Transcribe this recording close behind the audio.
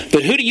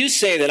But who do you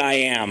say that I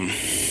am?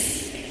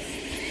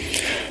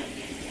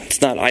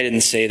 It's not, I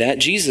didn't say that.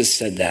 Jesus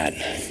said that.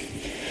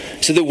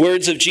 So the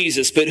words of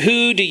Jesus, but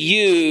who do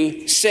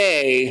you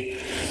say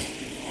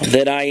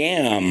that I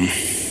am?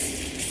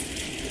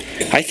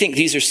 I think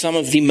these are some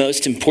of the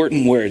most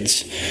important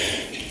words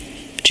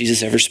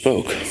Jesus ever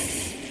spoke.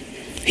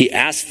 He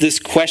asked this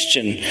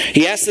question.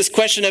 He asked this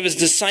question of his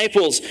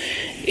disciples.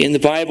 In the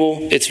Bible,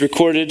 it's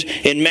recorded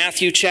in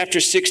Matthew chapter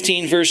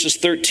 16, verses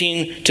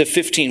 13 to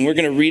 15. We're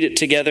going to read it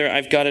together.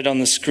 I've got it on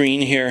the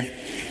screen here.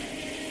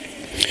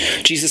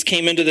 Jesus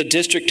came into the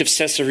district of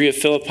Caesarea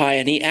Philippi,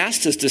 and he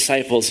asked his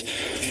disciples,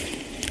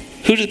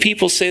 who do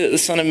people say that the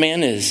Son of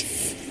Man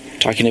is?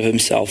 Talking of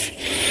himself.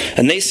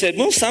 And they said,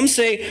 well, some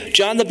say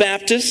John the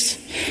Baptist,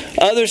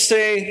 others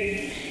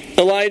say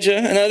Elijah,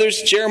 and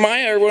others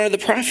Jeremiah or one of the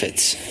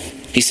prophets.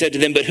 He said to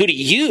them, but who do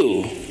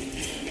you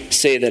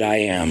say that I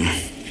am?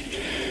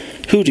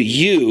 Who do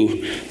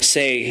you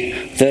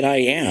say that I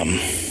am?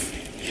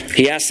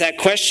 He asked that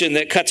question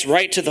that cuts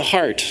right to the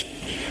heart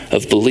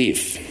of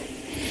belief.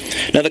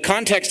 Now, the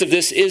context of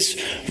this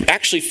is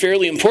actually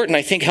fairly important.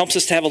 I think helps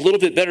us to have a little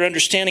bit better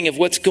understanding of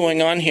what's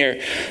going on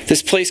here.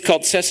 This place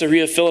called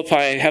Caesarea Philippi,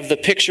 I have the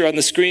picture on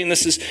the screen.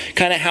 This is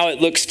kind of how it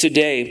looks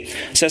today.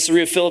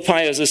 Caesarea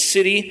Philippi is a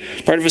city,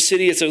 part of a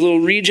city. It's a little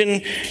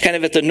region kind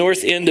of at the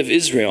north end of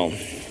Israel.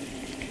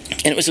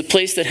 And it was a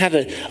place that had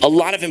a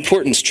lot of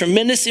importance,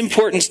 tremendous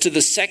importance to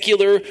the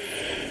secular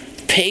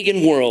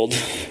pagan world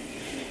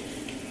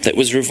that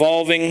was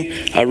revolving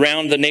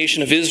around the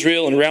nation of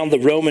Israel and around the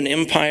Roman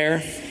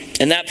Empire.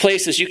 In that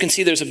place, as you can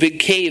see, there's a big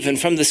cave, and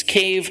from this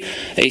cave,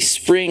 a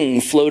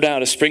spring flowed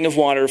out. A spring of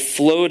water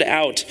flowed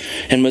out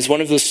and was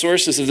one of the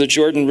sources of the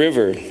Jordan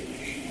River.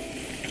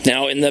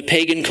 Now, in the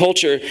pagan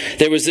culture,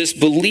 there was this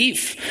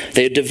belief.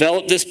 They had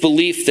developed this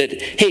belief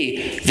that,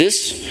 hey,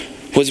 this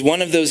was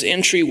one of those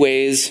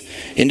entryways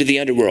into the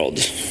underworld.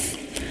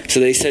 So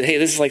they said, hey,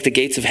 this is like the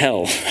gates of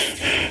hell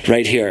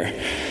right here.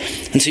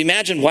 And so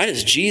imagine, what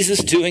is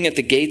Jesus doing at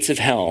the gates of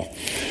hell?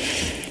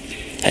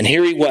 And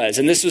here he was.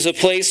 And this was a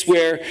place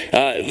where,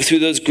 through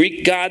those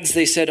Greek gods,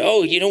 they said,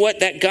 oh, you know what?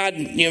 That god,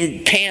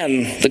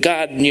 Pan, the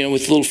god, with the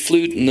little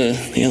flute and the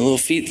little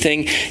feet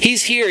thing,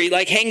 he's here. He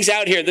hangs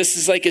out here. This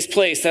is like his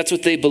place. That's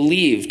what they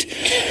believed.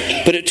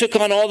 But it took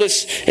on all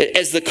this,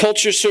 as the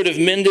culture sort of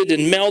mended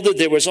and melded,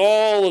 there was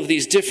all of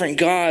these different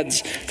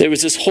gods. There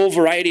was this whole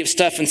variety of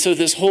stuff. And so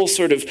this whole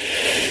sort of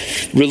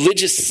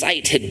religious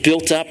site had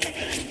built up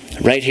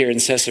right here in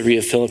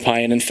Caesarea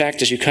Philippi. And in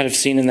fact, as you kind of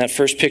seen in that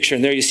first picture,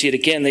 and there you see it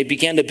again, they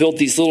began to build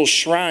these little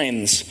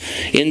shrines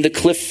in the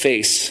cliff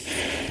face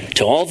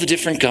to all the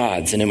different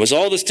gods. And it was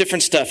all this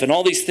different stuff and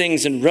all these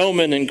things in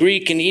Roman and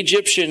Greek and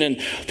Egyptian and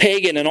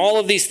pagan, and all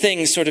of these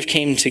things sort of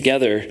came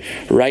together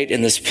right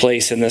in this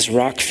place, in this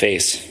rock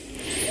face,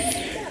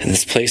 in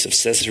this place of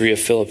Caesarea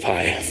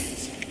Philippi.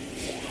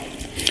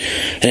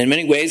 And in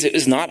many ways, it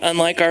was not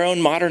unlike our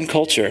own modern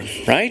culture,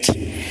 right?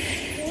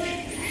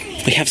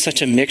 We have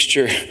such a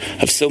mixture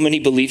of so many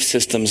belief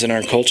systems in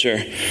our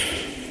culture.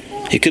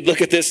 You could look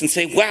at this and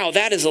say, wow,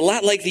 that is a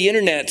lot like the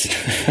internet.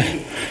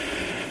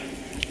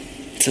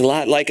 It's a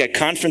lot like a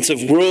conference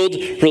of world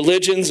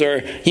religions,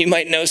 or you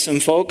might know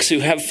some folks who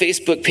have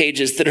Facebook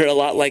pages that are a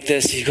lot like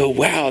this. You go,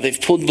 wow, they've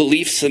pulled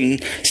beliefs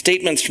and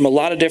statements from a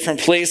lot of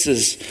different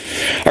places.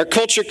 Our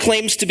culture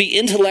claims to be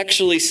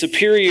intellectually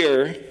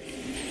superior,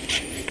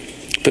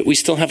 but we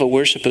still have a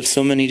worship of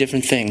so many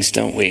different things,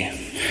 don't we?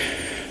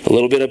 A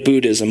little bit of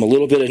Buddhism, a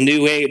little bit of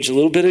New Age, a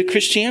little bit of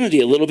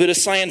Christianity, a little bit of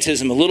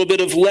scientism, a little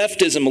bit of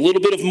leftism, a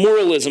little bit of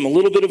moralism, a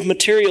little bit of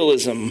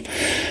materialism.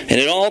 And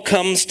it all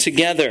comes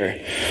together.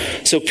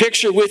 So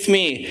picture with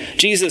me,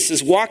 Jesus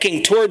is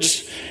walking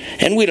towards,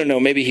 and we don't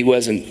know, maybe he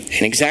wasn't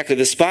in exactly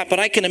this spot, but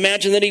I can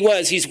imagine that he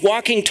was. He's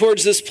walking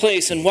towards this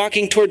place and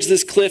walking towards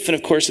this cliff. And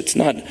of course, it's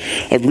not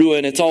a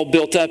ruin. It's all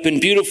built up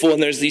and beautiful.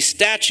 And there's these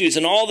statues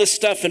and all this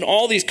stuff and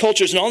all these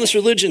cultures and all this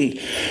religion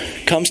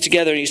comes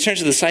together. And he turns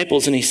to the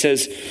disciples and he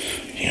says,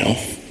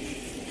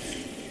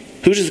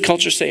 who does the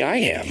culture say I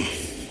am?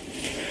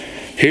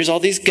 Here's all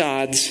these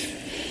gods,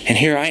 and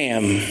here I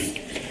am.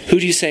 Who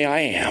do you say I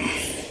am?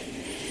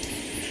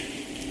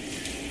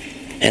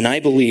 And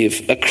I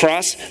believe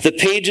across the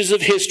pages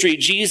of history,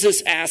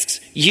 Jesus asks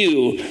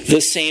you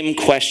the same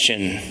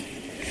question.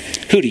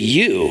 Who do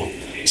you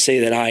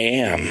say that I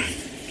am?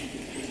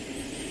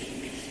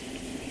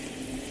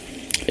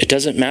 It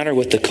doesn't matter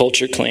what the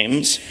culture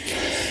claims.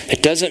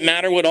 It doesn't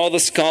matter what all the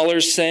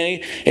scholars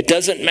say. It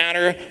doesn't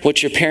matter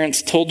what your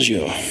parents told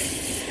you.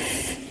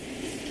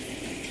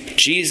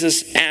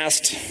 Jesus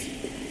asked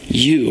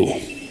you.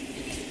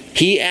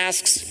 He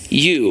asks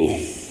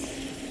you,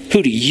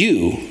 who do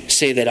you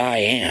say that I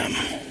am?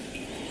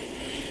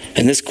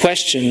 And this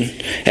question,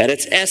 at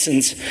its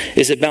essence,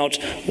 is about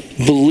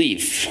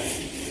belief.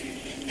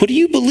 What do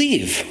you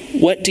believe?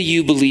 What do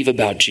you believe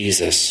about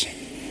Jesus?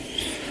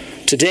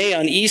 Today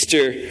on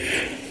Easter,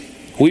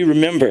 we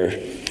remember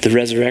the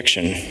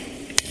resurrection.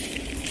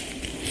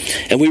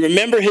 And we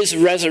remember his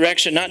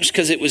resurrection not just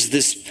because it was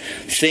this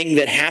thing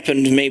that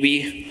happened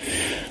maybe.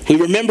 We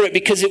remember it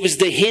because it was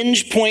the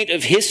hinge point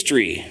of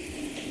history.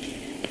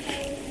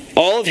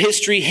 All of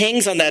history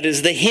hangs on that,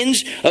 is the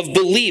hinge of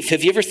belief.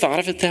 Have you ever thought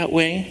of it that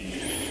way?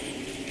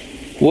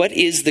 What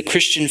is the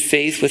Christian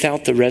faith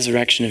without the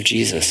resurrection of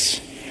Jesus?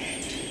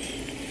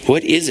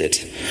 What is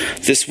it?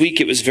 This week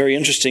it was very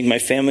interesting. My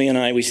family and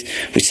I, we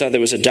saw there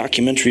was a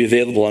documentary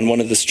available on one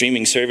of the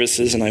streaming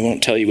services, and I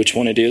won't tell you which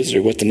one it is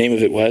or what the name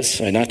of it was,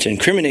 so not to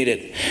incriminate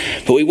it.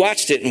 But we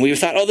watched it and we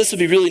thought, oh, this would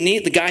be really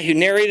neat. The guy who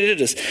narrated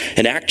it is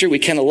an actor we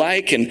kind of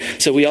like, and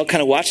so we all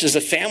kind of watched it as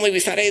a family. We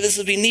thought, hey, this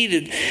would be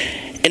needed.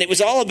 And it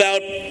was all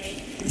about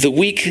the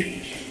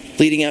week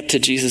leading up to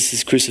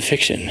Jesus'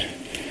 crucifixion.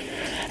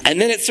 And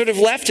then it sort of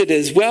left it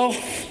as, well,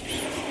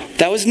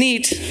 that was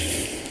neat.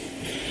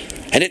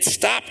 And it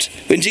stopped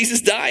when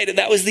Jesus died, and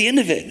that was the end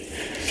of it.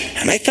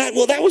 And I thought,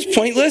 well, that was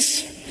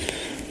pointless.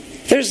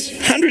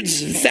 There's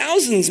hundreds,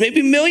 thousands,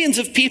 maybe millions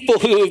of people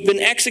who have been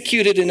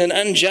executed in an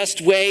unjust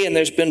way, and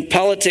there's been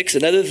politics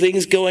and other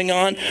things going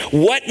on.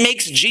 What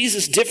makes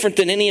Jesus different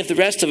than any of the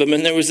rest of them?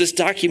 And there was this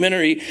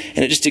documentary,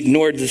 and it just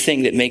ignored the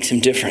thing that makes him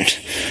different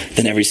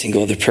than every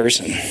single other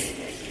person.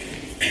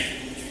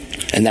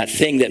 And that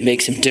thing that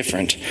makes him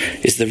different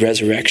is the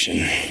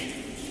resurrection.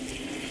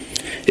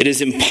 It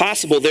is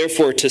impossible,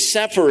 therefore, to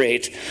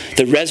separate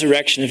the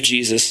resurrection of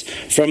Jesus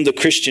from the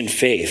Christian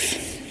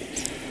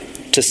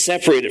faith, to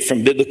separate it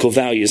from biblical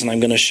values. And I'm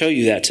going to show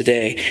you that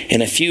today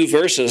in a few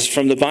verses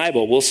from the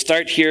Bible. We'll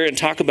start here and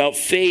talk about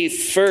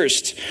faith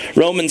first.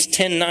 Romans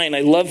 10:9.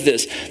 I love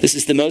this. This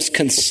is the most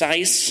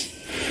concise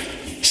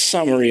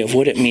summary of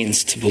what it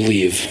means to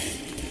believe.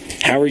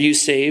 How are you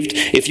saved?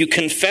 If you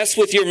confess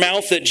with your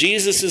mouth that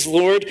Jesus is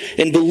Lord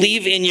and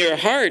believe in your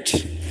heart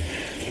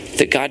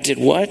that God did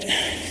what?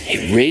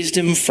 He raised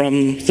him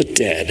from the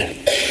dead.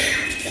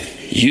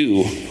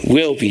 You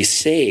will be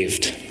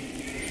saved.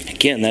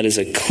 Again, that is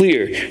a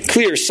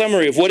clear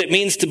summary of what it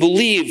means to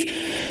believe.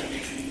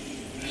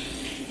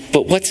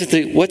 But what's at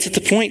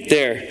the point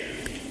there?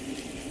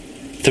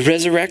 The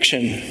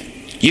resurrection.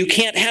 You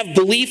can't have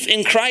belief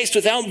in Christ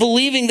without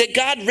believing that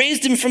God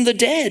raised him from the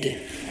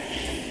dead.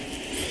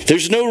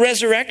 There's no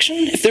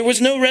resurrection. If there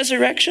was no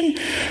resurrection,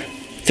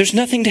 there's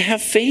nothing to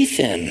have faith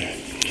in.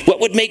 What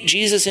would make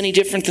Jesus any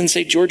different than,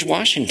 say, George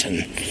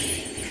Washington?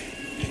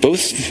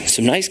 Both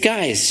some nice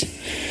guys.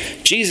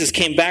 Jesus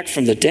came back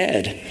from the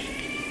dead.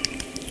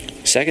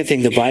 Second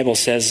thing the Bible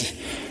says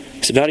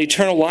is about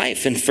eternal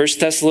life. In 1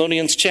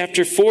 Thessalonians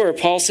chapter 4,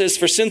 Paul says,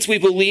 "For since we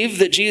believe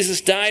that Jesus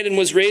died and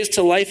was raised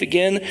to life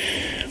again,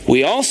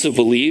 we also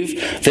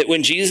believe that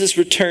when Jesus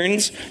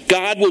returns,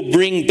 God will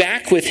bring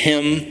back with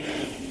him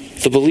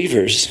the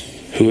believers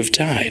who have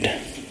died."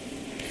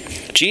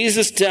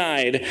 Jesus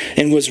died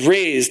and was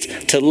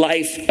raised to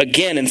life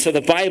again. And so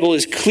the Bible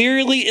is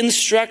clearly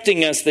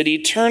instructing us that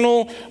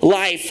eternal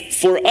life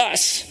for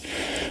us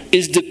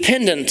is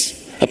dependent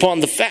upon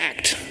the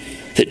fact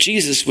that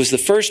Jesus was the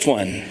first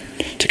one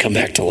to come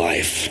back to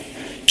life.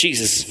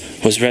 Jesus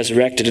was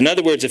resurrected. In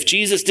other words, if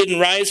Jesus didn't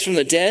rise from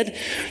the dead,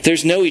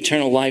 there's no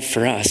eternal life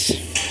for us.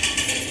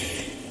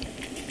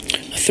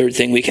 Third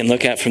thing we can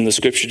look at from the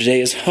scripture today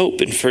is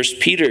hope. In 1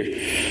 Peter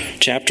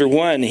chapter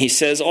 1, he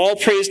says, "All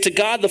praise to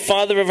God, the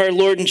Father of our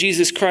Lord and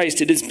Jesus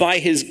Christ. It is by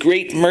his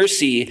great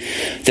mercy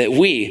that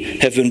we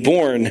have been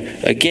born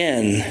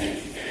again."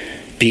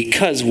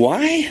 Because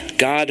why?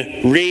 God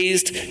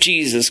raised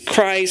Jesus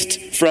Christ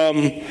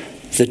from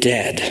the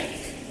dead.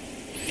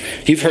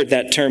 You've heard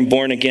that term,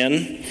 born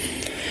again.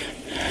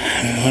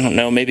 I don't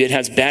know, maybe it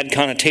has bad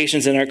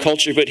connotations in our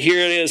culture, but here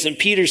it is. And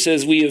Peter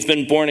says we have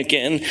been born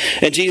again.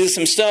 And Jesus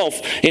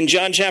himself in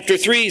John chapter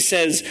 3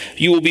 says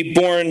you will be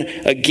born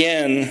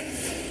again.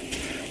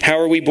 How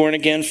are we born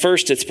again?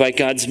 First, it's by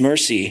God's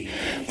mercy.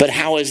 But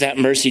how is that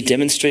mercy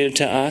demonstrated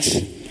to us?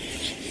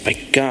 By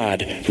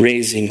God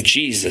raising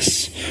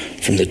Jesus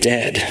from the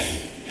dead.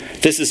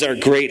 This is our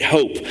great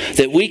hope,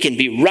 that we can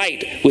be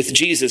right with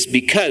Jesus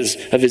because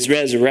of his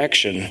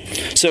resurrection.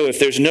 So if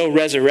there's no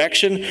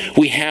resurrection,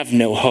 we have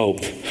no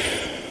hope.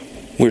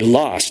 We're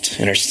lost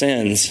in our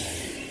sins.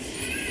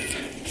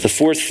 The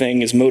fourth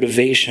thing is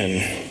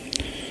motivation.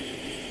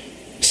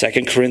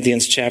 2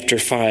 Corinthians chapter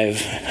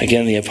 5,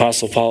 again the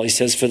Apostle Paul, he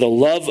says, "For the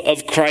love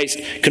of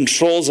Christ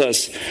controls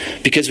us,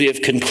 because we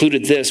have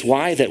concluded this."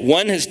 Why? "That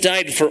one has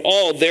died for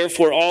all,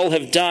 therefore all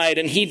have died.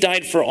 And he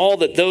died for all,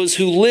 that those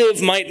who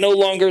live might no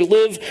longer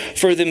live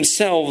for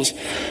themselves,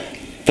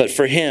 but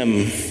for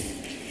him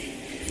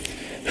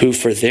who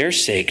for their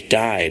sake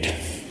died."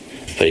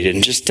 But he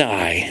didn't just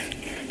die.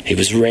 He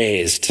was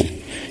raised.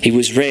 He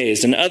was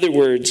raised. In other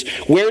words,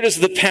 where does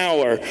the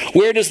power,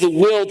 where does the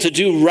will to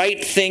do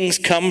right things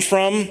come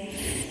from?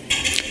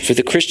 For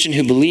the Christian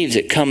who believes,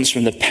 it comes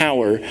from the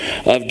power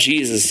of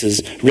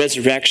Jesus'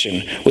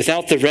 resurrection.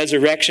 Without the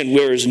resurrection,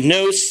 there is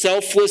no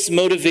selfless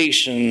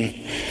motivation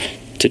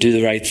to do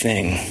the right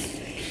thing.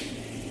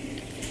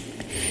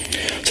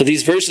 So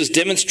these verses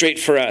demonstrate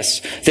for us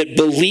that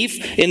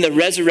belief in the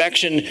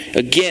resurrection,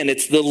 again,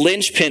 it's the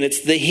linchpin, it's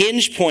the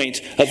hinge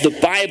point of the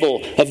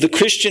Bible, of the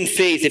Christian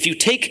faith. If you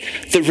take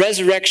the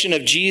resurrection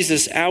of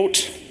Jesus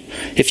out,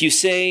 If you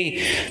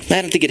say,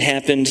 I don't think it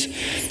happened,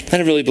 I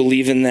don't really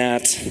believe in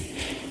that,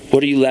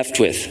 what are you left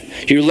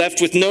with? You're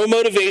left with no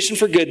motivation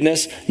for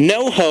goodness,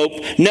 no hope,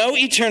 no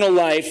eternal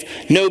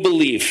life, no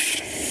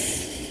belief.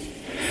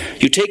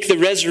 You take the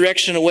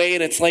resurrection away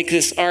and it's like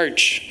this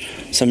arch.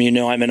 Some of you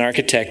know I'm an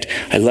architect.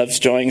 I love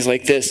drawings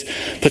like this.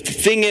 But the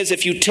thing is,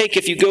 if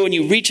you go and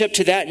you reach up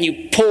to that and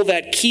you pull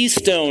that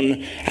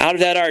keystone out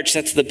of that arch,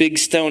 that's the big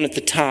stone at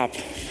the top,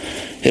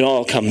 it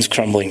all comes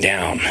crumbling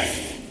down.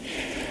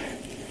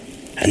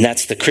 And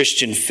that's the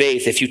Christian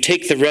faith. If you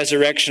take the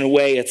resurrection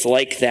away, it's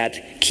like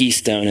that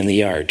keystone in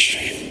the arch.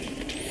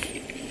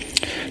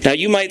 Now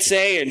you might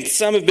say, and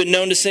some have been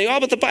known to say,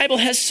 but the Bible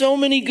has so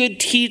many good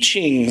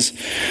teachings.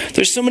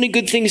 There's so many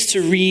good things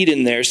to read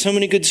in there, so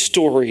many good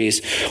stories.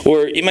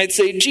 Or you might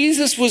say,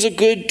 Jesus was a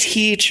good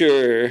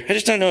teacher. I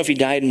just don't know if he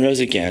died and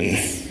rose again.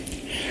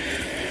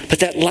 But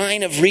that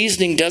line of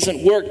reasoning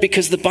doesn't work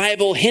because the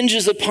Bible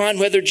hinges upon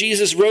whether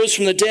Jesus rose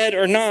from the dead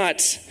or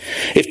not.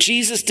 If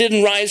Jesus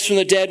didn't rise from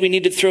the dead, we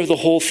need to throw the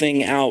whole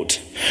thing out.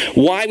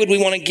 Why would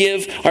we want to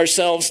give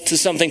ourselves to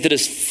something that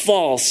is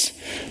false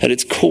at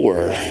its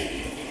core?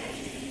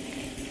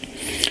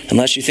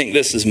 Unless you think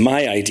this is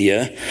my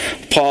idea.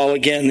 Paul,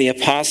 again, the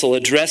apostle,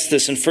 addressed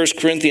this in 1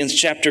 Corinthians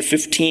chapter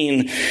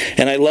 15.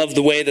 And I love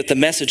the way that the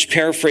Message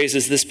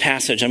paraphrases this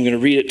passage. I'm going to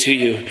read it to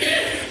you.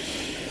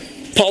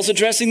 Paul's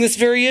addressing this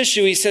very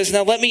issue. He says,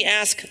 now let me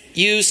ask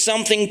you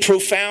something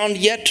profound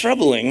yet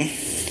troubling.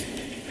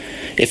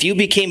 If you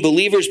became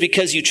believers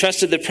because you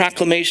trusted the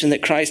proclamation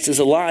that Christ is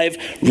alive,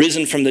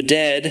 risen from the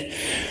dead,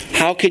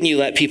 how can you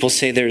let people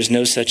say there is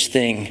no such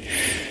thing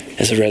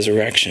as a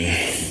resurrection?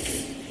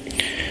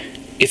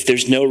 If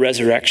there's no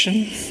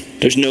resurrection,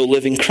 there's no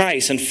living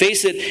Christ. And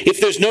face it, if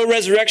there's no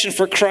resurrection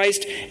for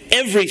Christ,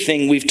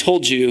 everything we've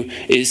told you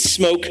is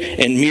smoke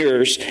and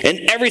mirrors. And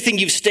everything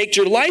you've staked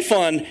your life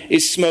on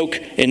is smoke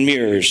and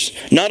mirrors.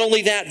 Not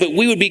only that, but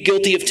we would be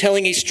guilty of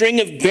telling a string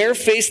of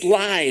barefaced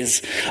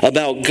lies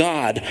about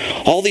God.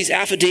 All these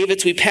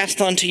affidavits we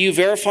passed on to you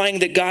verifying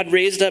that God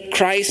raised up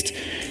Christ,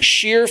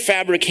 sheer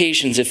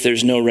fabrications if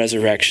there's no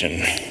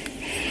resurrection.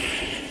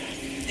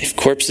 If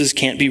corpses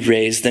can't be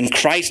raised, then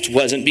Christ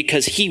wasn't,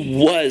 because he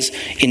was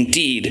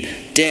indeed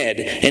dead.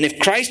 And if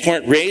Christ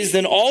weren't raised,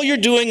 then all you're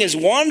doing is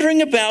wandering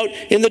about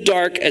in the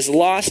dark as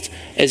lost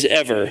as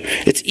ever.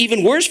 It's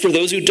even worse for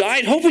those who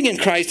died hoping in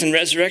Christ and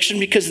resurrection,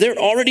 because they're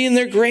already in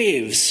their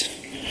graves.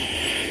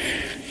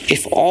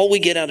 If all we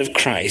get out of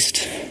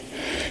Christ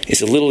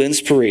is a little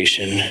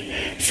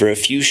inspiration for a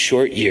few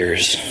short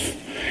years,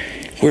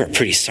 we're a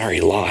pretty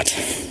sorry lot.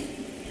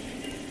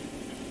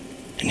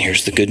 And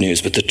here's the good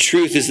news. But the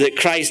truth is that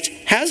Christ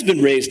has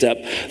been raised up,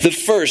 the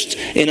first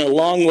in a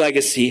long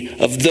legacy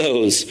of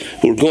those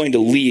who are going to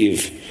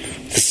leave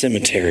the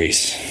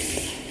cemeteries.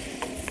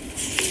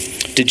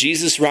 Did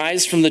Jesus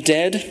rise from the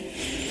dead?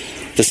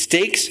 The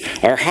stakes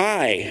are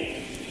high.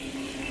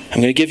 I'm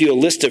going to give you a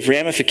list of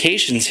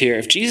ramifications here.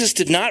 If Jesus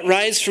did not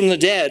rise from the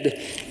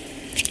dead,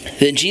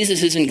 then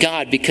Jesus isn't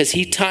God, because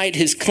he tied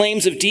his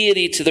claims of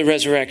deity to the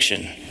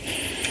resurrection.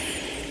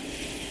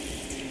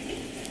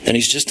 Then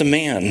he's just a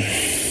man.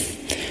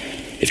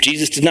 If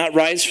Jesus did not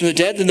rise from the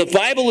dead, then the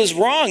Bible is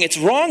wrong. It's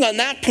wrong on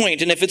that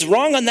point. And if it's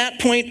wrong on that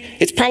point,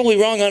 it's probably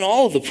wrong on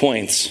all of the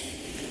points.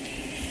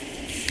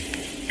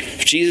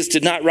 If Jesus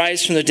did not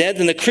rise from the dead,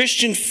 then the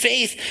Christian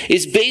faith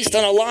is based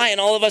on a lie. And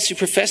all of us who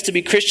profess to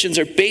be Christians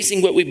are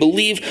basing what we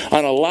believe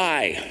on a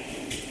lie.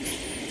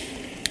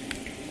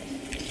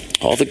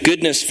 All the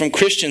goodness from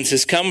Christians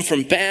has come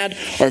from bad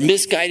or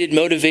misguided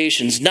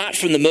motivations, not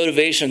from the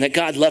motivation that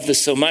God loved us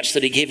so much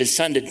that he gave his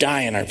son to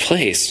die in our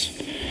place.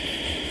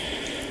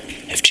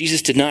 If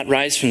Jesus did not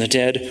rise from the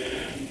dead,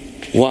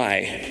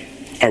 why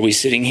are we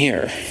sitting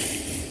here?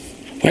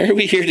 Why are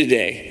we here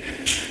today?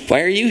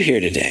 Why are you here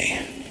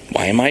today?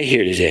 Why am I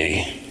here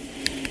today?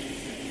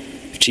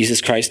 If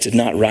Jesus Christ did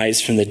not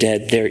rise from the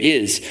dead, there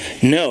is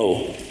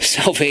no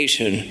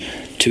salvation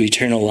to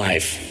eternal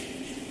life.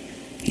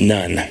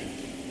 None.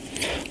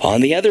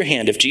 On the other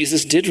hand, if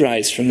Jesus did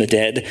rise from the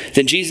dead,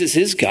 then Jesus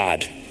is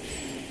God.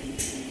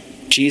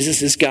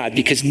 Jesus is God,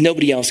 because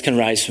nobody else can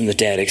rise from the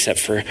dead except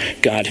for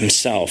God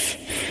himself.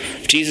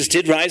 If Jesus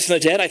did rise from the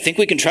dead, I think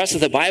we can trust that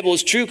the Bible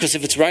is true, because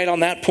if it's right on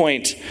that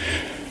point,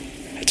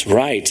 it's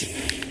right.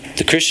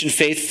 The Christian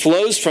faith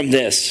flows from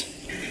this.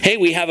 Hey,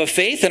 we have a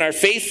faith, and our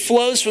faith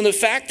flows from the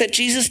fact that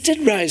Jesus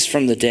did rise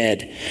from the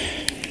dead.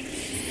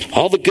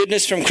 All the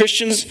goodness from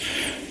Christians,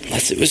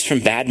 unless it was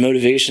from bad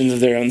motivations of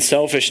their own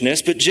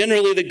selfishness, but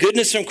generally the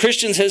goodness from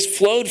Christians has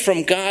flowed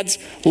from God's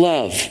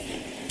love,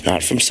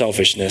 not from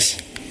selfishness.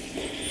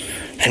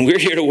 And we're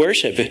here to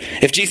worship.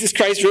 If Jesus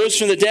Christ rose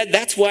from the dead,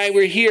 that's why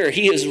we're here.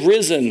 He is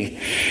risen.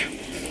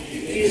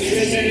 He is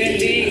risen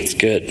indeed. It's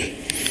good.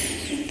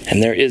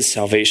 And there is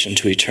salvation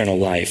to eternal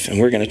life. And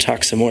we're going to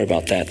talk some more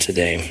about that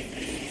today.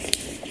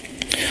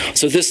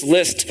 So this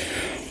list,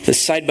 this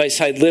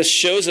side-by-side list,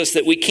 shows us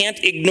that we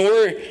can't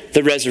ignore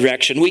the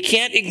resurrection. We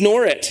can't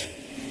ignore it.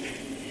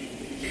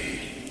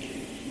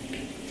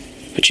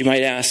 But you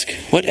might ask,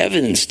 what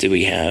evidence do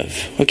we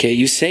have? Okay,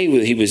 you say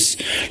he was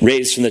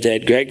raised from the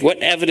dead, Greg. What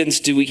evidence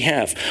do we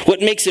have? What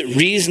makes it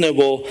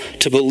reasonable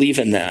to believe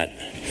in that?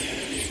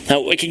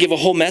 Now, I could give a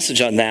whole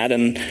message on that,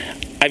 and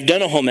I've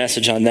done a whole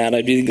message on that.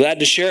 I'd be glad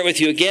to share it with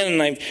you again,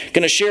 and I'm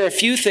going to share a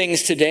few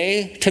things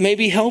today to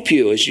maybe help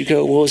you as you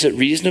go, well, is it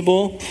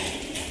reasonable?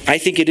 I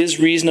think it is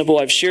reasonable.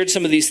 I've shared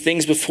some of these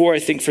things before. I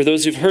think for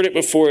those who've heard it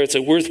before, it's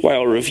a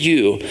worthwhile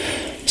review.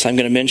 So I'm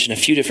going to mention a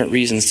few different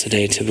reasons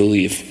today to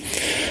believe.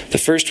 The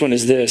first one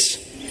is this.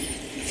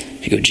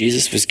 You go,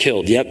 Jesus was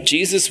killed. Yep,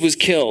 Jesus was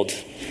killed.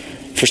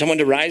 For someone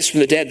to rise from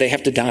the dead, they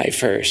have to die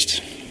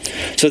first.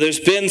 So there's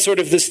been sort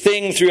of this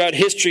thing throughout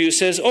history who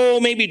says, oh,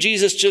 maybe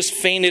Jesus just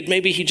fainted.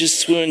 Maybe he just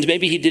swooned.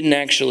 Maybe he didn't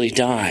actually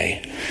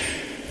die.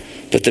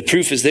 But the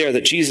proof is there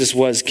that Jesus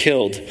was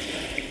killed.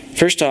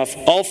 First off,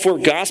 all 4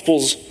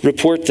 Gospels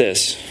report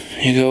this.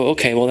 You go,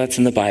 okay, well, that's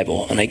in the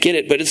Bible. And I get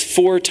it, but it's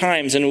 4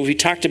 times. And we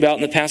talked about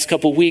in the past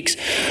couple weeks,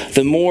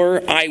 the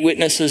more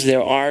eyewitnesses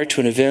there are to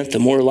an event, the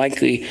more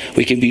likely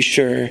we can be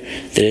sure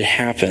that it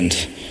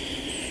happened.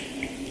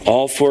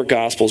 All 4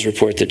 Gospels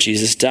report that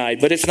Jesus died.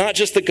 But it's not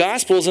just the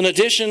Gospels. In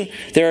addition,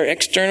 there are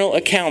external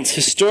accounts.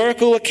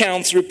 Historical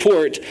accounts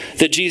report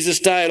that Jesus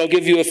died. I'll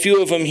give you a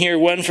few of them here.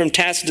 One from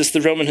Tacitus,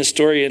 the Roman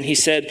historian. He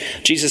said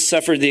Jesus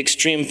suffered the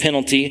extreme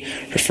penalty,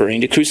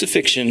 referring to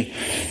crucifixion,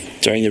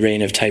 during the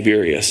reign of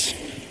Tiberius.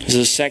 This is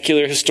a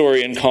secular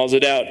historian calls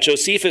it out.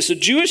 Josephus, a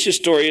Jewish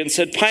historian,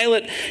 said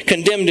Pilate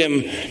condemned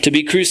him to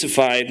be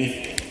crucified.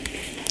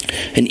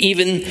 And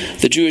even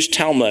the Jewish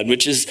Talmud,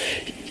 which is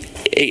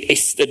a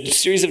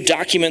series of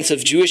documents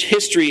of Jewish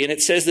history, and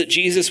it says that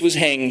Jesus was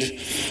hanged,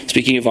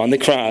 speaking of on the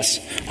cross,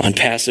 on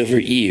Passover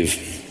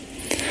Eve.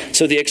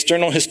 So the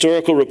external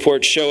historical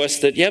reports show us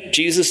that, yep,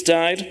 Jesus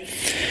died.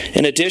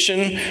 In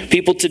addition,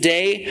 people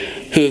today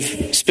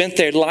who've spent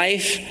their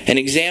life and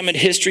examined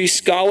history,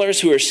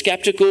 scholars who are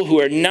skeptical, who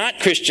are not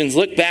Christians,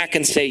 look back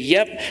and say,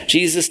 yep,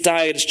 Jesus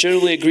died. It's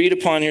generally agreed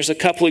upon. Here's a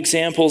couple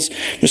examples.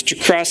 Mr.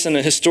 Crossan,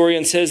 a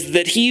historian, says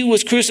that he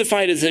was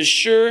crucified is as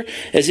sure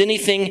as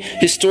anything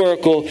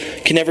historical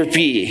can ever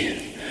be.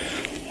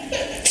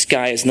 This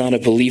guy is not a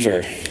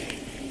believer.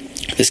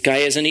 This guy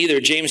isn't either.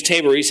 James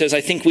Tabor, he says,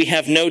 I think we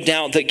have no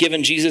doubt that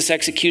given Jesus'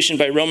 execution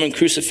by Roman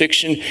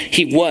crucifixion,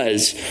 he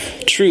was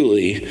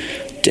truly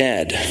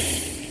dead.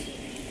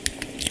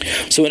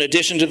 So in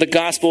addition to the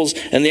Gospels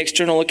and the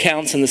external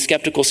accounts and the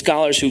skeptical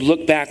scholars who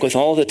look back with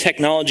all the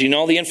technology and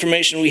all the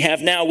information we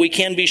have now, we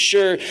can be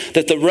sure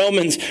that the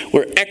Romans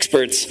were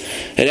experts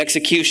at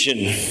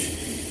execution.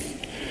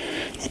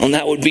 And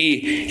that would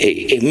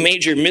be a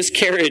major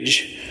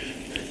miscarriage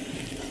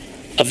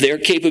of their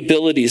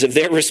capabilities, of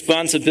their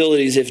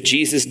responsibilities if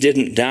Jesus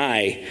didn't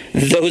die.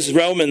 Those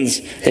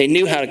Romans, they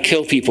knew how to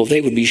kill people.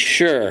 They would be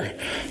sure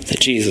that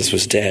Jesus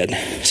was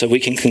dead. So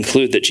we can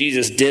conclude that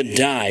Jesus did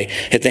die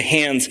at the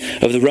hands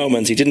of the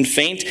Romans. He didn't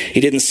faint.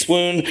 He didn't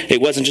swoon. It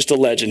wasn't just a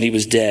legend. He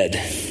was dead.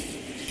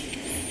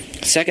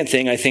 Second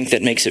thing I think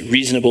that makes it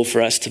reasonable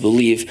for us to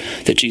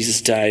believe that Jesus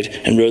died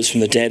and rose from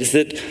the dead is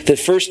that the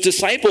first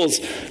disciples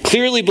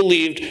clearly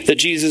believed that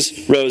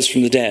Jesus rose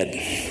from the dead.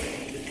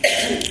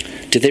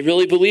 Did they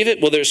really believe it?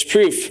 Well, there's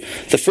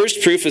proof. The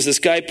first proof is this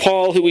guy,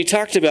 Paul, who we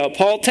talked about.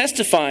 Paul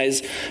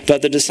testifies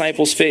about the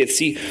disciples' faith.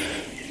 See,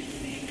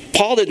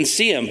 Paul didn't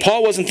see him.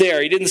 Paul wasn't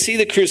there. He didn't see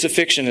the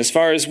crucifixion as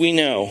far as we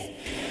know.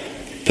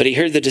 But he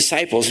heard the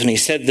disciples, and he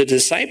said, the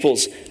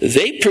disciples,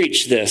 they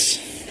preached this.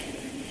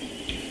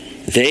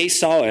 They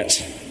saw it.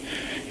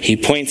 He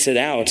points it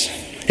out.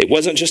 It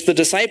wasn't just the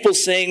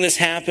disciples saying this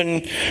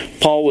happened.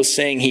 Paul was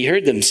saying he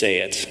heard them say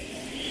it.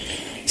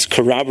 It's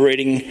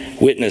corroborating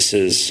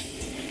witnesses.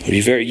 It would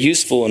be very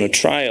useful in a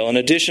trial. In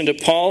addition to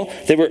Paul,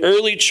 there were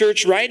early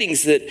church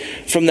writings that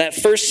from that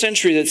first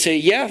century that say,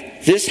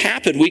 yeah, this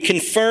happened. We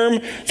confirm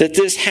that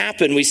this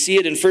happened. We see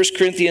it in 1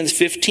 Corinthians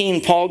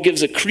 15. Paul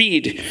gives a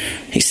creed.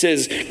 He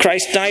says,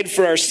 Christ died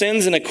for our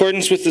sins in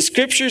accordance with the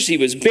scriptures. He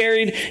was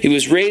buried. He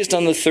was raised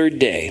on the 3rd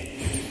day.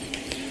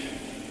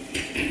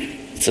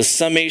 It's a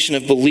summation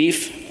of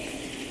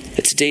belief.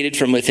 It's dated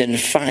from within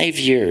 5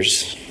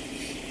 years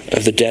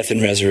of the death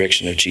and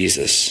resurrection of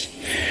Jesus.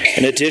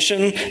 In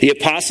addition, the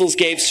apostles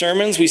gave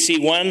sermons. We see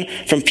one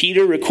from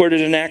Peter recorded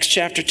in Acts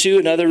chapter 2,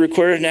 another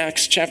recorded in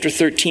Acts chapter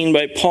 13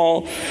 by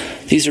Paul.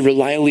 These are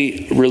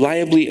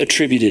reliably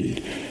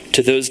attributed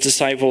to those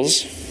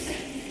disciples,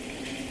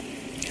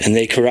 and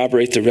they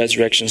corroborate the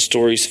resurrection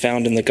stories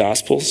found in the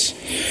Gospels.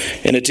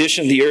 In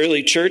addition, the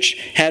early church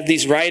had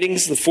these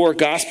writings, the 4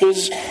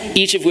 Gospels,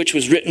 each of which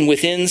was written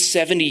within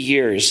 70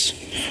 years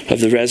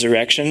of the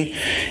resurrection.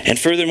 And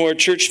furthermore,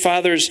 church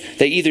fathers,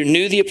 they either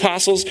knew the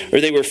apostles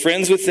or they were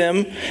friends with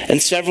them,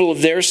 and several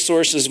of their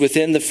sources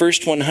within the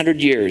first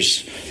 100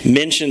 years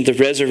mentioned the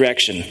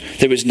resurrection.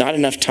 There was not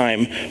enough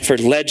time for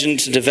legend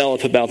to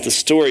develop about the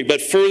story.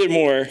 But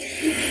furthermore,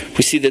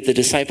 we see that the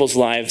disciples'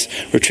 lives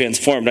were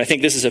transformed. I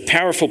think this is a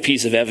powerful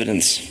piece of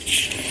evidence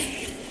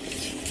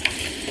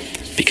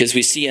because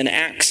we see in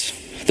Acts,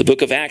 the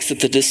book of Acts, that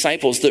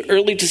the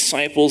early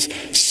disciples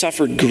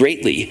suffered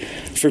greatly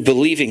for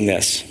believing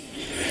this.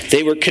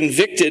 They were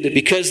convicted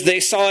because they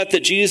saw it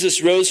that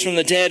Jesus rose from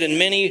the dead, and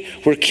many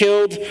were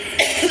killed,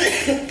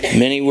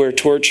 many were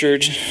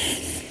tortured.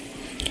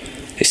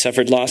 They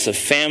suffered loss of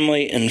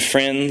family and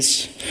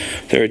friends.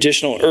 There are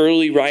additional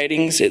early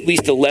writings, at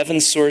least 11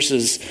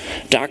 sources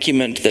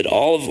document that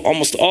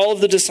almost all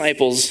of the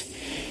disciples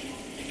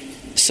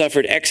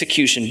suffered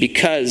execution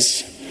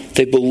because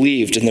they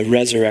believed in the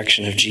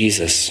resurrection of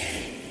Jesus.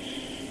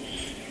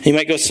 You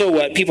might go, so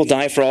what? People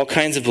die for all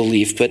kinds of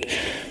belief, but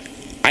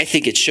I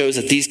think it shows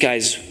that these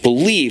guys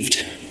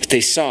believed what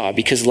they saw,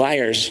 because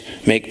liars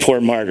make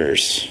poor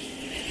martyrs.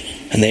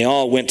 And they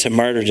all went to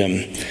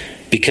martyrdom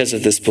because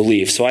of this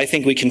belief. So I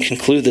think we can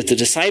conclude that the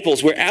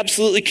disciples were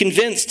absolutely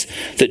convinced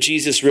that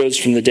Jesus rose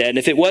from the dead. And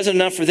if it wasn't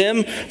enough for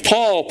them,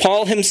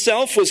 Paul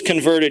himself was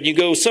converted. You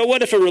go, so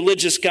what if a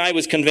religious guy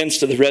was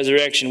convinced of the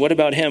resurrection? What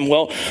about him?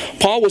 Well,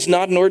 Paul was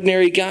not an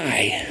ordinary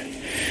guy.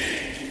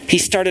 He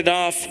started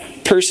off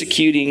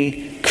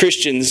persecuting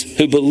Christians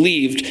who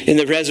believed in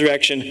the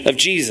resurrection of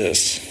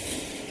Jesus.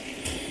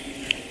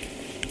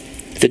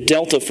 The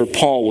delta for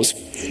Paul was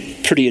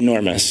pretty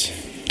enormous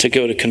to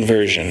go to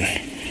conversion.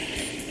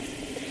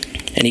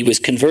 And he was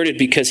converted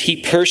because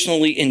he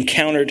personally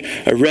encountered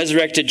a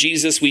resurrected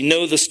Jesus. We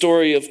know the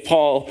story of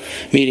Paul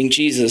meeting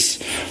Jesus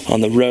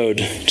on the road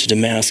to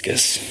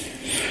Damascus.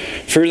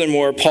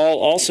 Furthermore, Paul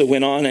also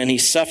went on and he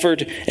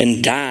suffered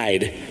and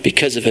died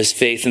because of his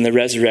faith in the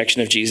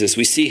resurrection of Jesus.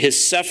 We see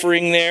his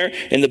suffering there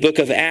in the book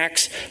of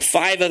Acts.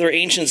 5 other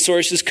ancient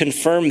sources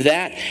confirm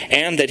that,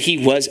 and that he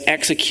was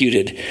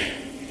executed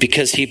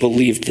because he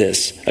believed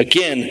this.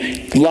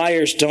 Again,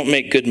 liars don't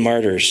make good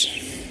martyrs.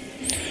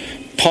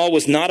 Paul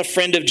was not a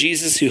friend of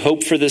Jesus who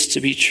hoped for this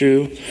to be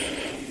true.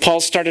 Paul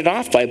started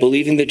off by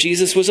believing that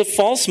Jesus was a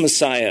false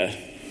Messiah.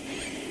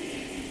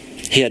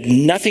 He had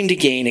nothing to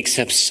gain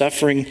except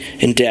suffering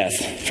and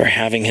death for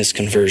having his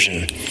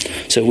conversion.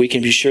 So we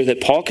can be sure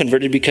that Paul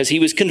converted because he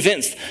was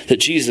convinced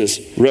that Jesus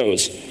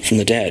rose from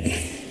the dead.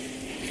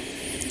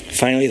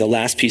 Finally, the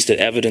last piece of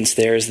evidence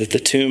there is that the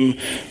tomb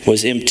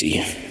was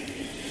empty.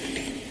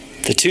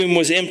 The tomb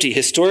was empty.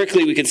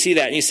 Historically, we can see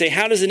that. And you say,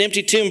 how does an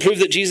empty tomb prove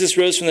that Jesus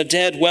rose from the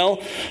dead? Well,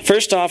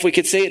 first off, we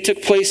could say it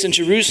took place in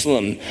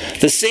Jerusalem.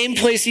 The same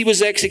place he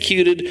was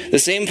executed, the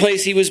same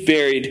place he was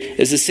buried,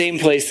 is the same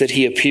place that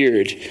he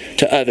appeared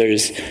to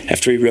others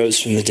after he rose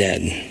from the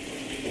dead.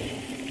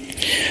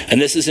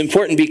 And this is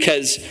important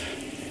because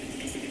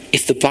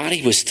if the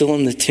body was still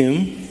in the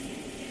tomb,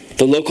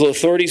 the local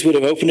authorities would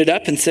have opened it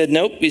up and said,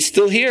 nope, he's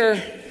still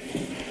here.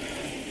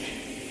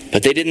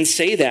 But they didn't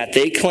say that.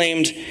 They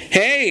claimed,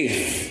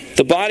 hey,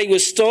 the body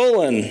was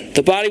stolen.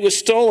 The body was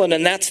stolen,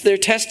 and that's their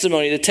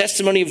testimony. The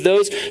testimony of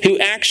those who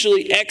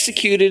actually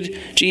executed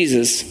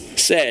Jesus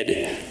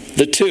said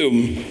the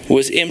tomb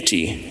was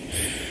empty.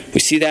 We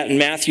see that in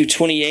Matthew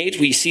 28.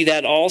 We see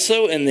that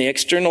also in the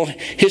external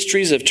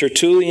histories of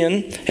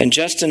Tertullian and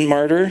Justin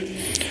Martyr.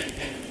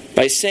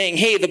 By saying,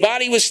 hey, the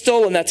body was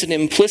stolen, that's an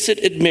implicit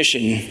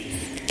admission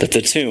that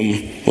the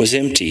tomb was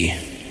empty.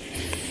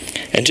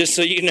 And just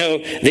so you know,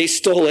 they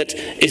stole it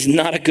is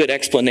not a good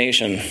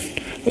explanation.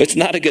 It's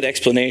not a good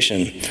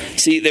explanation.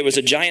 See, there was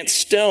a giant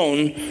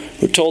stone.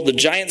 We're told the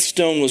giant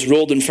stone was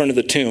rolled in front of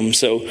the tomb.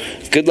 So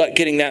good luck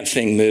getting that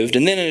thing moved.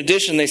 And then in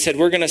addition, they said,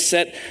 we're going to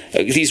set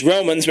these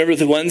Romans, remember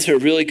the ones who are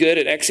really good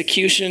at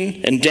execution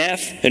and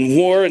death and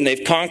war, and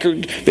they've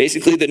conquered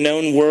basically the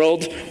known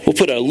world. We'll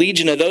put a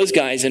legion of those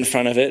guys in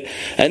front of it.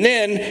 And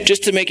then,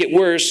 just to make it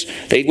worse,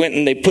 they went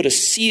and they put a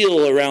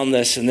seal around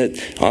this. And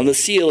on the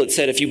seal it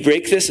said, if you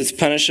break this, it's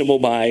punishable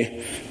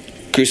by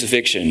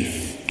crucifixion.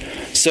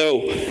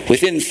 So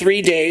within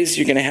 3 days,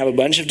 you're going to have a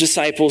bunch of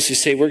disciples who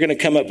say, we're going to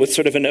come up with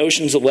sort of an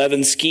Ocean's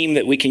 11 scheme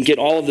that we can get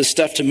all of the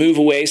stuff to move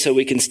away so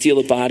we can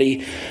steal the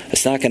body.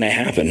 That's not going to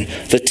happen.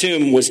 The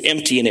tomb was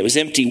empty, and it was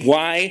empty.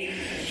 Why?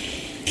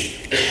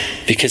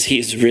 Because he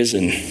is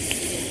risen.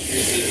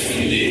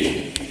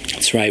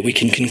 That's right. We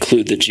can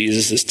conclude that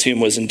Jesus'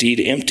 tomb was indeed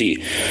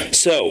empty.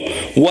 So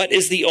what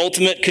is the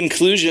ultimate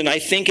conclusion? I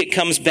think it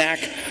comes back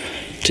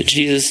to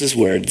Jesus'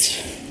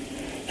 words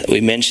that we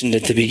mentioned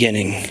at the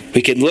beginning.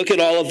 We can look at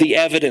all of the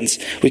evidence.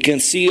 We can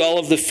see all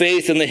of the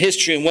faith and the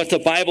history and what the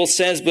Bible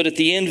says, but at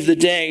the end of the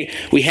day,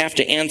 we have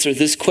to answer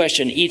this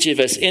question, each of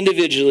us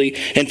individually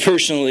and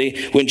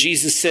personally, when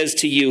Jesus says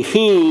to you,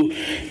 who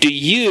do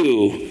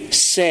you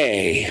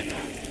say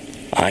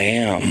I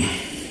am?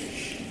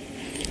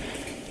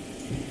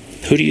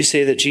 Who do you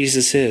say that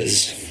Jesus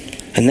is?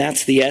 And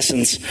that's the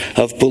essence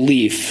of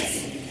belief.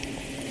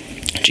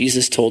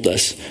 Jesus told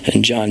us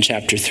in John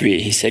chapter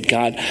 3, he said,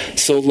 God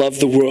so loved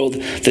the world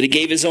that he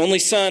gave his only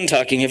son,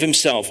 talking of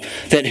himself,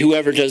 that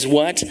whoever does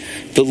what?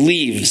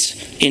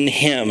 Believes in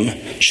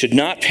him should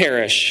not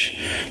perish,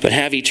 but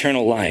have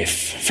eternal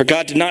life. For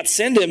God did not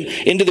send him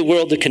into the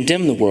world to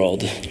condemn the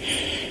world,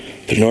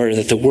 but in order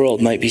that the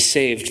world might be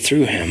saved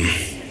through him.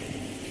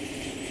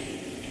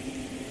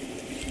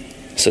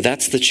 So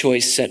that's the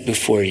choice set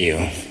before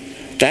you.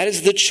 That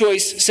is the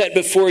choice set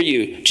before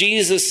you.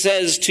 Jesus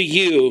says to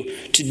you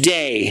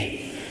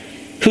today,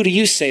 who do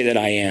you say that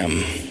I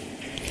am?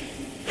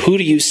 Who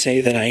do you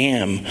say that I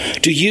am?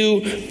 Do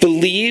you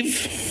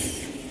believe?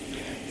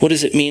 What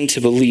does it mean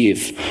to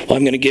believe? Well,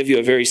 I'm going to give you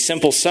a very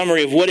simple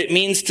summary of what it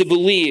means to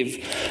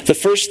believe. The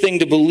first thing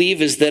to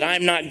believe is that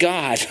I'm not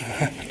God,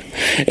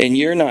 and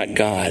you're not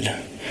God.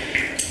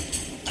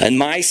 And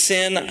my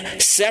sin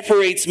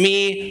separates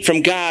me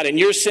from God, and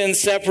your sin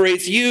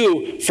separates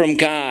you from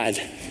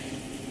God.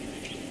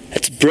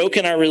 It's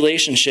broken our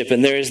relationship,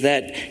 and there is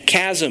that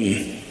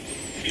chasm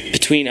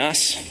between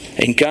us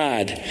and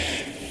God.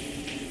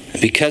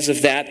 And because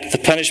of that, the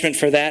punishment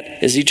for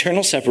that is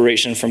eternal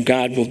separation from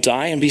God. We'll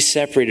die and be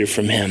separated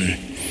from Him.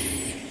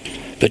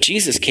 But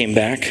Jesus came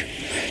back.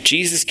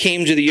 Jesus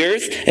came to the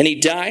earth, and He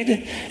died,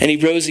 and He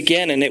rose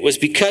again. And it was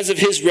because of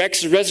His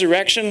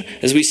resurrection,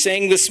 as we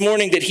sang this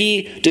morning, that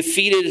He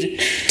defeated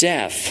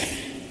death.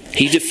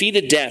 He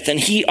defeated death, and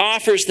He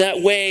offers that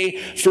way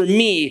for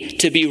me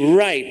to be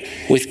right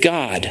with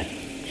God.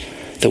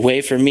 The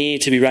way for me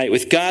to be right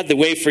with God, the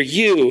way for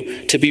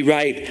you to be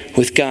right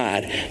with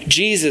God.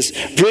 Jesus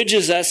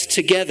bridges us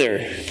together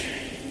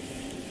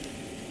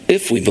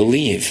if we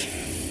believe.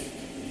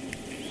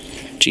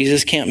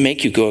 Jesus can't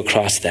make you go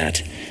across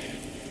that.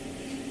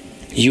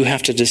 You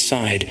have to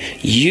decide.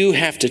 You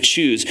have to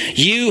choose.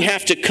 You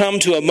have to come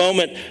to a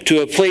moment,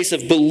 to a place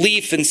of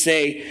belief and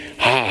say,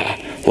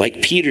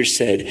 like Peter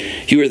said,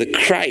 you are the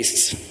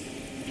Christ,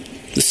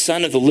 the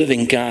Son of the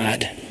living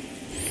God.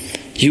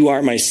 You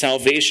are my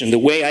salvation, the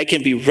way I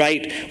can be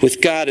right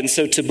with God. And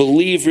so to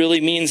believe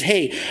really means,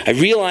 hey, I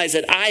realize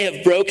that I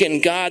have broken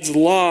God's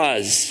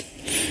laws.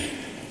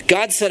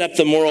 God set up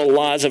the moral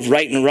laws of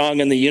right and wrong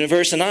in the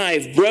universe, and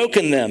I've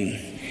broken them.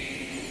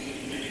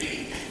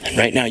 And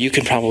right now you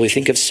can probably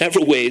think of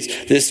several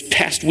ways this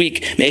past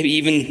week, maybe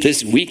even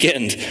this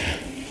weekend,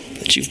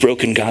 that you've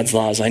broken God's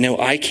laws. I know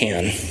I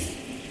can.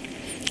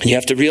 And you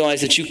have to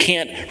realize that you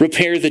can't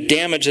repair the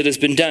damage that has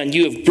been done.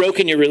 You have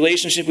broken your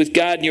relationship with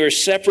God, and you are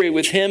separated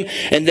with Him,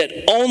 and that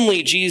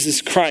only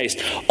Jesus Christ,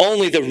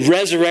 only the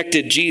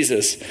resurrected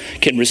Jesus,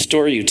 can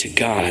restore you to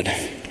God.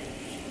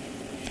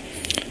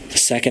 The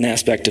second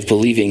aspect of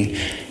believing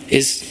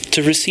is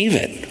to receive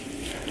it.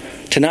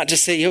 To not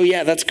just say, oh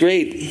yeah, that's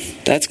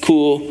great, that's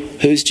cool,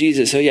 who's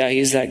Jesus? Oh yeah,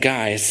 He's that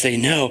guy. Say,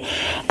 no,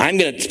 I'm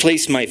going to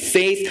place my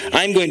faith,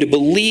 I'm going to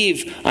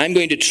believe, I'm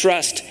going to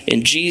trust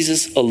in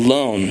Jesus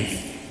alone.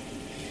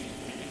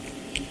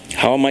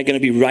 How am I going to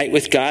be right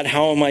with God?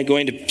 How am I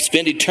going to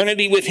spend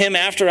eternity with Him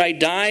after I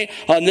die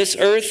on this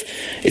earth?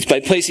 It's by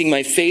placing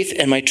my faith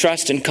and my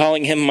trust and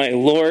calling Him my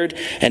Lord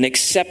and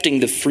accepting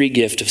the free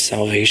gift of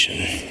salvation.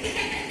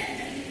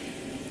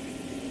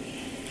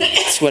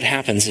 That's what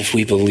happens if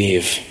we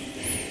believe.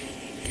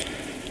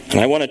 And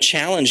I want to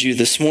challenge you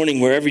this morning,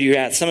 wherever you're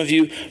at. Some of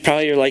you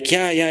probably are like,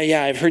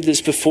 yeah, I've heard this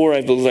before.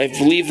 I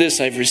believe this.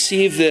 I've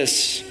received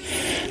this.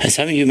 And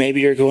some of you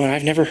maybe are going,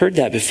 I've never heard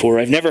that before.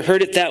 I've never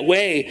heard it that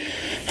way.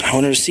 And I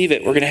want to receive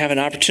it. We're going to have an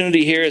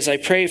opportunity here as I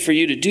pray for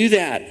you to do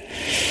that.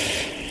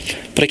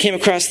 But I came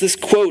across this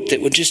quote that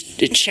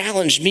it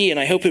challenged me, and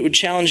I hope it would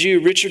challenge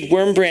you. Richard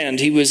Wurmbrand,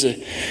 he was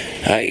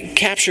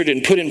captured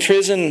and put in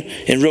prison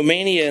in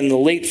Romania in the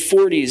late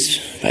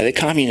 40s by the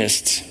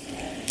communists,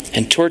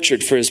 and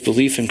tortured for his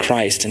belief in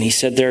Christ. And he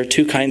said there are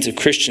two kinds of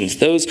Christians: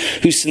 those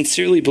who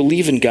sincerely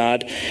believe in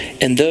God,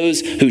 and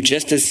those who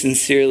just as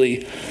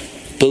sincerely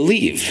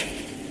believe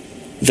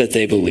that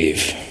they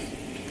believe.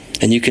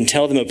 And you can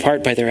tell them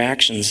apart by their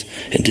actions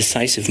in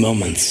decisive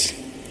moments.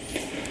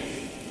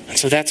 And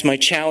so that's my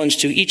challenge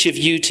to each of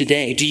you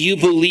today. Do you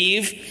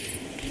believe?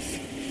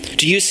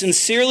 Do you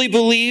sincerely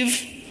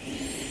believe?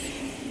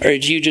 Or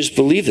do you just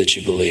believe that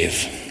you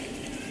believe?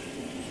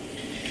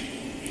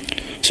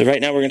 So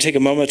right now we're going to take a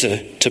moment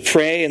to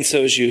pray. And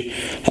so as you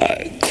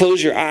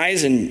close your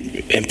eyes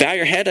and bow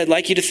your head, I'd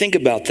like you to think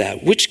about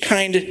that. Which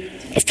kind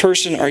of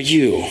person are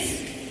you?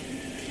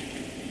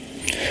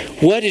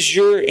 What is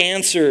your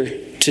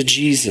answer to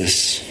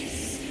Jesus?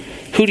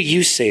 Who do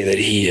you say that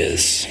He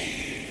is?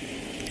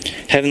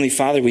 Heavenly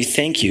Father, we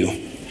thank you.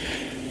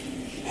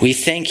 We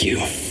thank you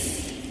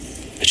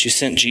that you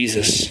sent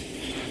Jesus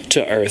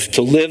to earth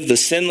to live the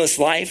sinless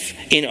life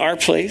in our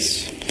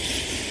place.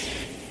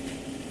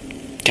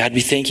 God,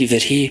 we thank you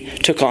that He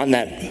took on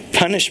that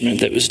punishment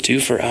that was due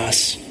for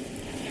us.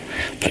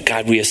 But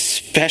God, we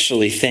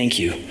especially thank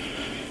you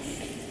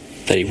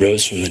that He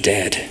rose from the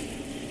dead.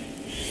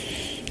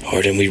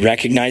 Lord, and we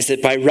recognize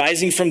that by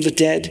rising from the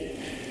dead,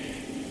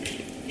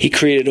 He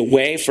created a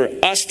way for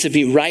us to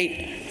be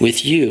right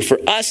with you, for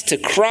us to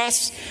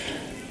cross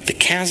the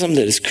chasm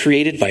that is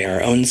created by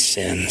our own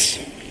sins.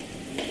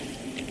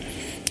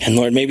 And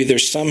Lord, maybe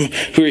there's some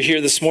who are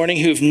here this morning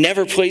who've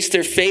never placed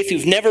their faith,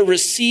 who've never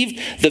received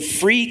the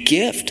free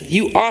gift.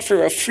 You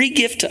offer a free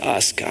gift to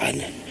us, God.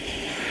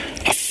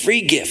 A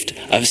free gift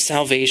of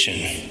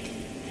salvation.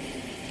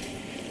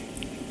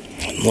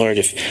 And Lord,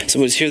 if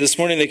someone was here this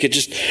morning, they could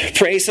just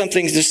pray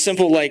something just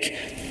simple like,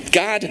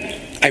 God,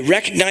 I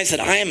recognize that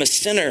I am a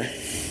sinner.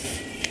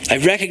 I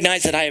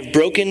recognize that I have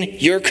broken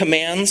your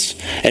commands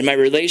and my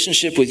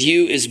relationship with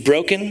you is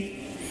broken.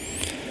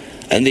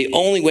 And the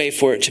only way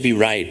for it to be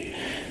right,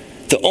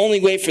 The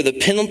only way for the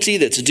penalty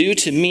that's due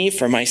to me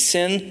for my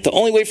sin, the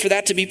only way for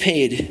that to be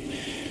paid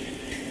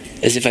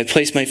is if I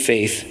place my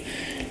faith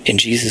in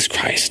Jesus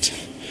Christ.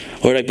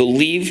 Lord, I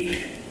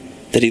believe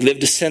that he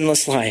lived a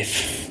sinless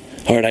life.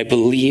 Lord, I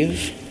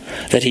believe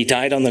that he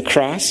died on the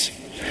cross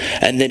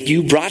and that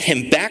you brought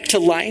him back to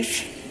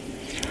life,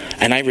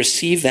 and I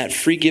receive that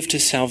free gift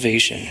of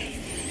salvation.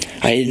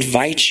 I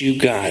invite you,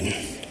 God,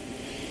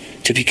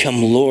 to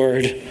become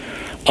Lord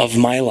of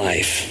my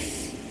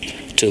life,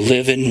 to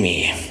live in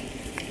me.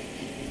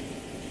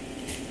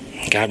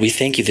 God, we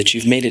thank you that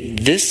you've made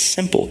it this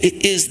simple.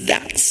 It is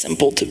that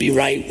simple to be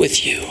right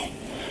with you.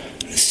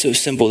 It's so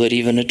simple that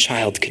even a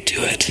child could do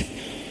it.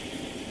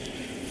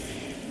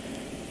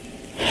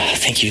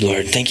 Thank you,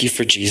 Lord. Thank you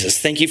for Jesus.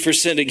 Thank you for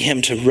sending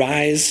him to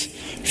rise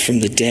from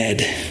the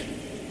dead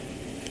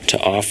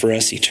to offer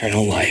us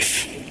eternal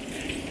life.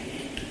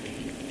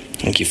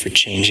 Thank you for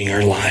changing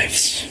our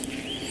lives.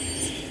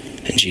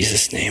 In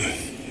Jesus' name,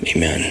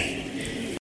 amen.